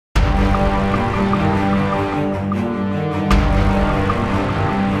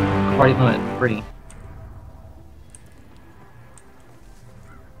party limit 3.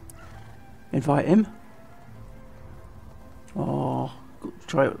 Invite him. Oh,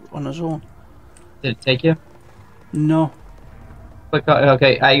 try it on his own. Did it take you? No. Click on,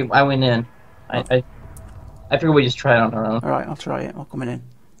 okay, I went in. I figured we just try it on our own. Alright, I'll try it. I'll come in.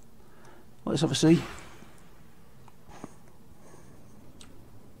 Let's have a see.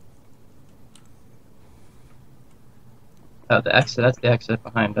 Oh, the exit. That's the exit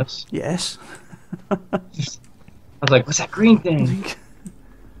behind us. Yes. I was like, what's that green thing?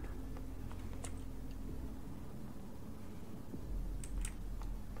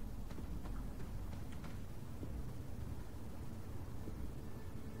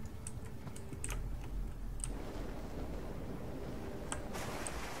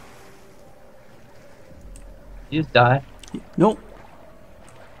 You just die. Nope.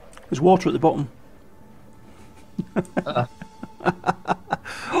 There's water at the bottom.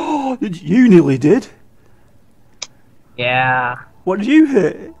 Oh, you nearly did. Yeah. What did you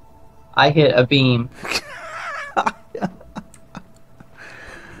hit? I hit a beam.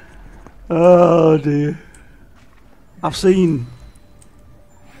 Oh dear. I've seen.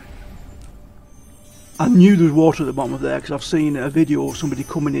 I knew there was water at the bottom of there because I've seen a video of somebody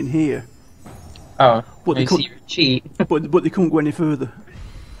coming in here. Oh, but they see your cheat. but they couldn't go any further.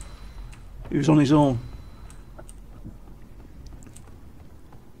 He was on his own.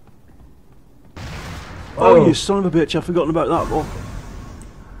 Oh, you son of a bitch! I've forgotten about that one.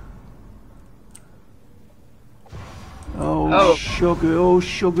 Oh, sugar! Oh,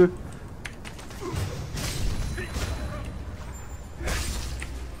 sugar!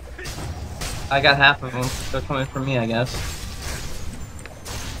 I got half of them. They're coming for me, I guess.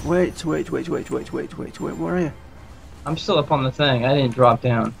 Wait! Where are you? I'm still up on the thing. I didn't drop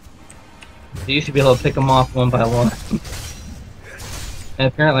down. So you should be able to pick them off one by one. And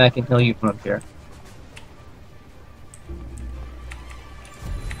apparently I can heal you from up here.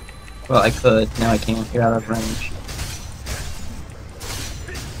 Well, I could. Now I can't. You're out of range.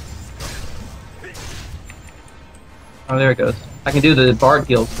 Oh, there it goes. I can do the bard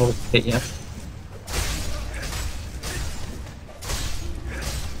heal to hit you.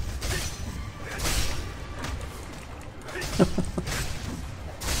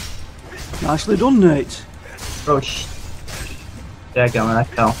 Nicely done, Nate. Oh, Daggone, I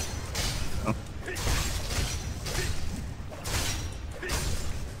fell. Oh.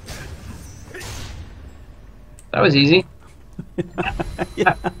 That was easy.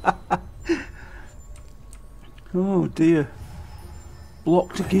 Oh dear.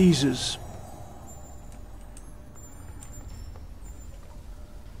 Blocked geezers.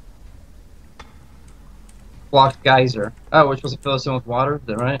 Blocked geyser. Oh, we're supposed to fill this in with water? Is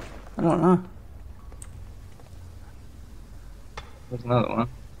that right? I don't know. There's another one.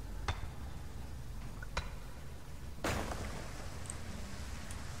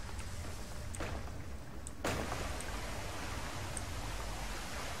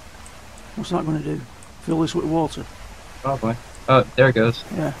 What's that going to do? Fill this with water? Probably. Oh, there it goes.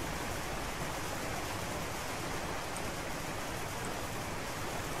 Yeah.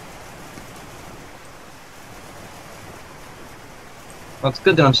 Well, it's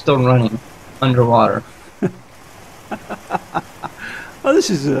good that I'm still running underwater. Oh, this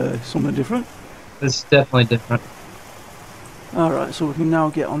is something different. This is definitely different. Alright, so we can now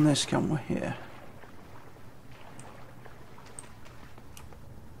get on this, can we? Here.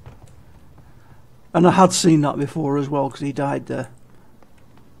 And I had seen that before as well, because he died there.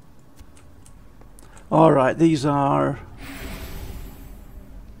 Alright, these are...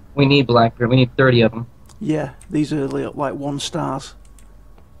 We need Blackbeard. We need 30 of them. Yeah, these are like 1 stars.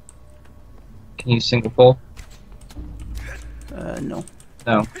 Can you single pull? No.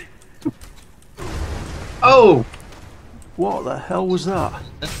 No. Oh! What the hell was that?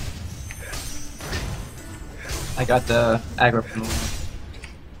 I got the aggro from the wall.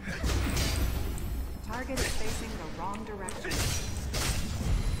 Target is facing the wrong direction.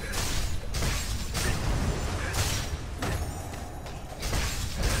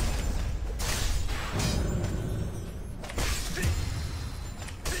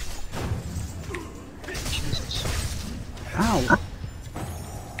 Jesus. Ow!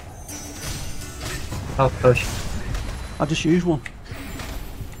 Health potion. I just used one.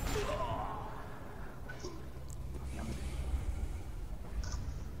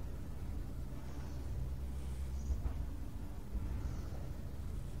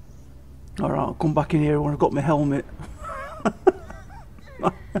 Alright, I'll come back in here when I've got my helmet.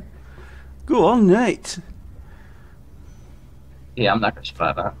 Go on, Nate. Yeah, I'm not gonna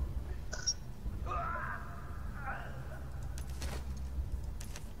survive that.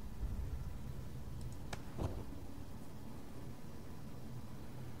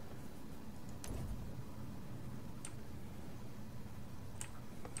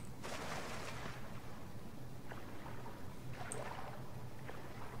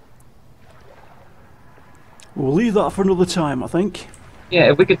 We'll leave that for another time, I think.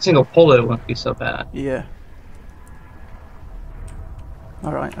 Yeah, if we could single pull it, it wouldn't be so bad. Yeah.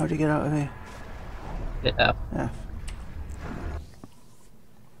 Alright, how do you get out of here? Hit F. F.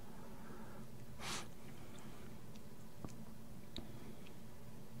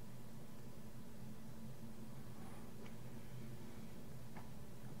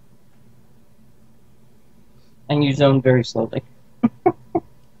 And you zone very slowly.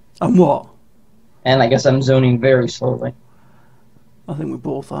 And what? And I guess I'm zoning very slowly. I think we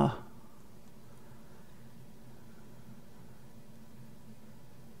both are.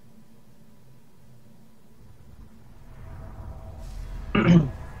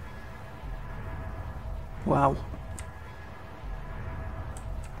 Wow.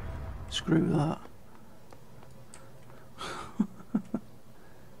 Screw that.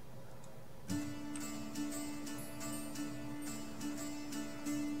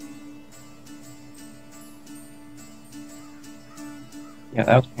 Yeah,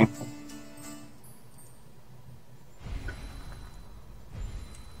 that was painful.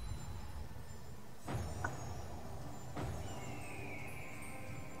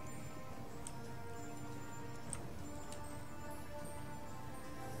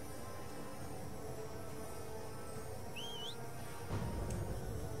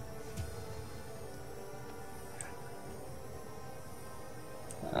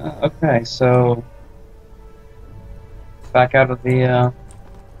 Okay, so back out of the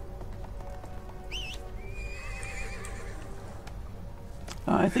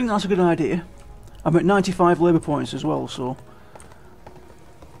I think that's a good idea. I'm at 95 labour points as well, so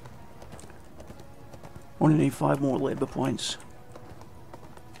only need 5 more labour points.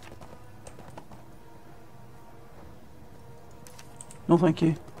 No thank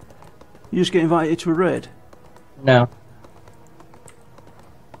you. You just get invited to a raid? no.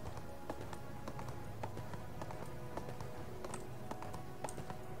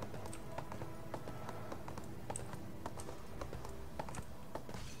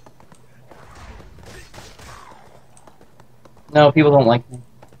 No, people don't like me.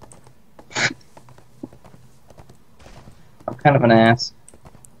 I'm kind of an ass.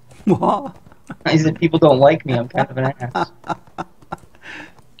 What? I said people don't like me, I'm kind of an ass.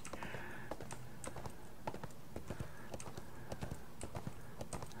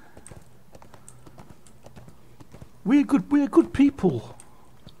 We're good people.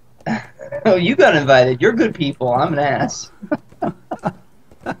 Oh, you got invited. You're good people. I'm an ass.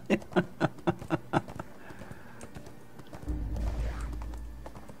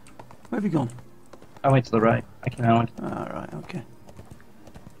 Where have you gone? I went to the right. I came out. Alright, okay.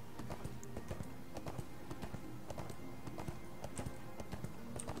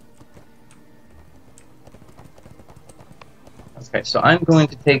 Okay, so I'm going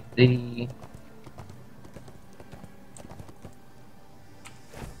to take the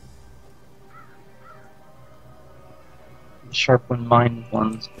sharpened mind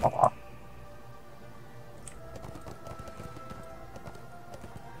ones off.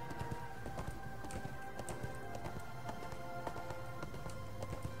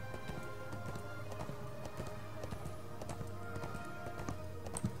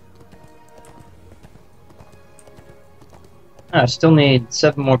 I still need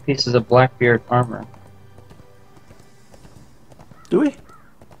 7 more pieces of Blackbeard armor. Do we?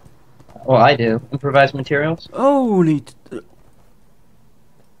 Well, I do. Improvised materials? Oh, we need...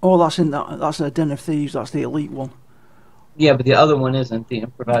 Oh, that's in that. That's a Den of Thieves. That's the elite one. Yeah, but the other one isn't the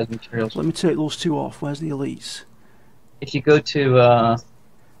improvised materials. Let me take those 2 off. Where's the elites? If you go to,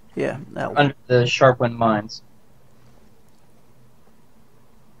 Yeah, that one. under the Sharpwind Mines.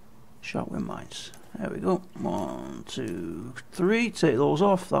 Sharpwind Mines. There we go. 1, 2, 3. Take those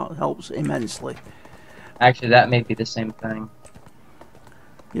off. That helps immensely. Actually, that may be the same thing.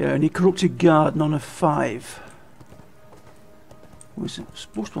 Yeah, and he corrupted guard, none of 5. We're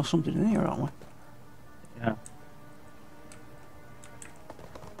supposed to have something in here, aren't we? Yeah.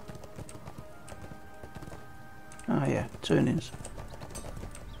 Ah, yeah, turn-ins.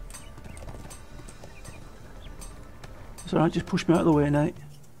 It's alright, just push me out of the way, Nate.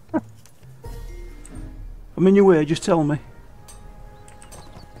 I'm in your way, just tell me.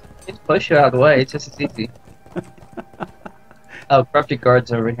 Just push you out of the way, it's just as easy. Oh, corrupted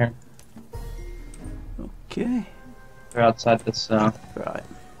guards over here. Okay. They're outside this, Right.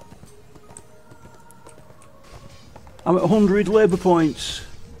 I'm at 100 labour points.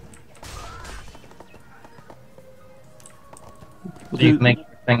 so you can make your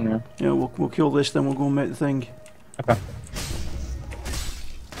thing now. Yeah, we'll kill this, then we'll go and make the thing. Okay.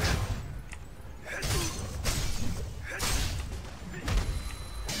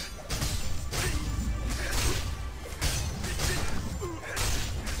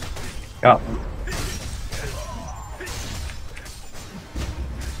 Got one.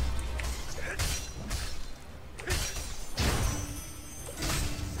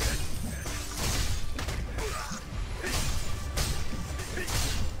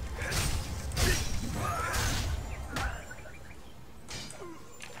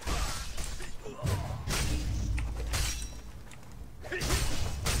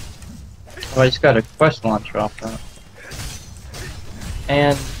 Oh, I just got a quest launcher off that.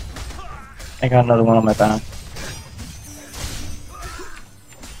 And I got another one on my back.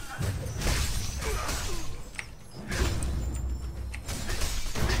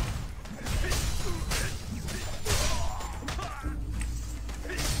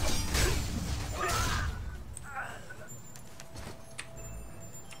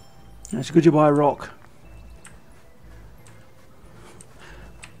 That's a good job I rock.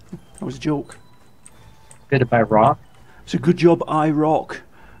 That was a joke. Good to buy rock? It's a good job I rock.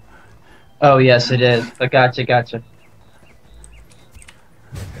 Oh, yes, it is. I gotcha, gotcha.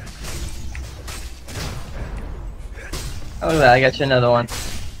 Oh, look at that. I got you another one.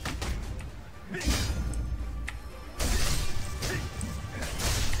 Look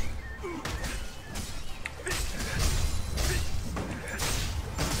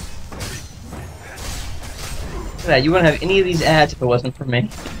at that. You wouldn't have any of these ads if it wasn't for me.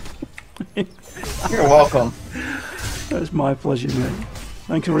 You're welcome. That's my pleasure, mate.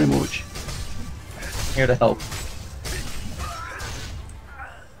 Thank you very much. Here to help.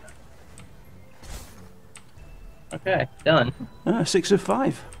 Okay, done. 6 of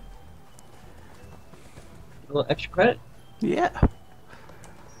 5. A little extra credit? Yeah.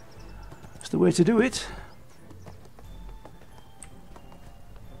 That's the way to do it.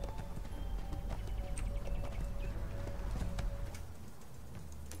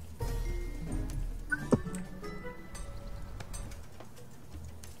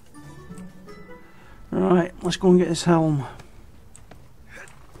 Right, let's go and get this helm.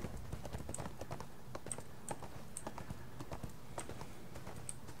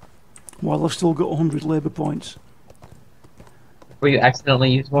 While I've still got 100 labour points. Where you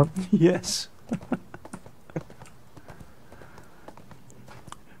accidentally use one? Yes.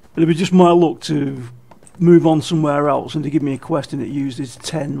 It'd be just my luck to move on somewhere else and to give me a quest and it uses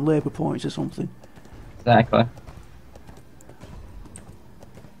 10 labour points or something. Exactly.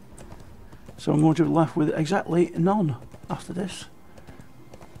 So I'm going to be left with exactly none after this.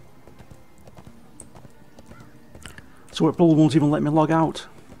 So it probably won't even let me log out.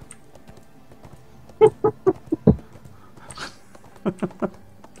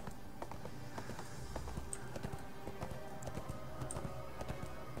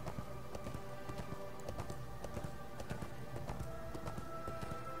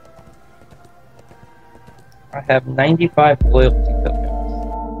 I have 95 loyalty.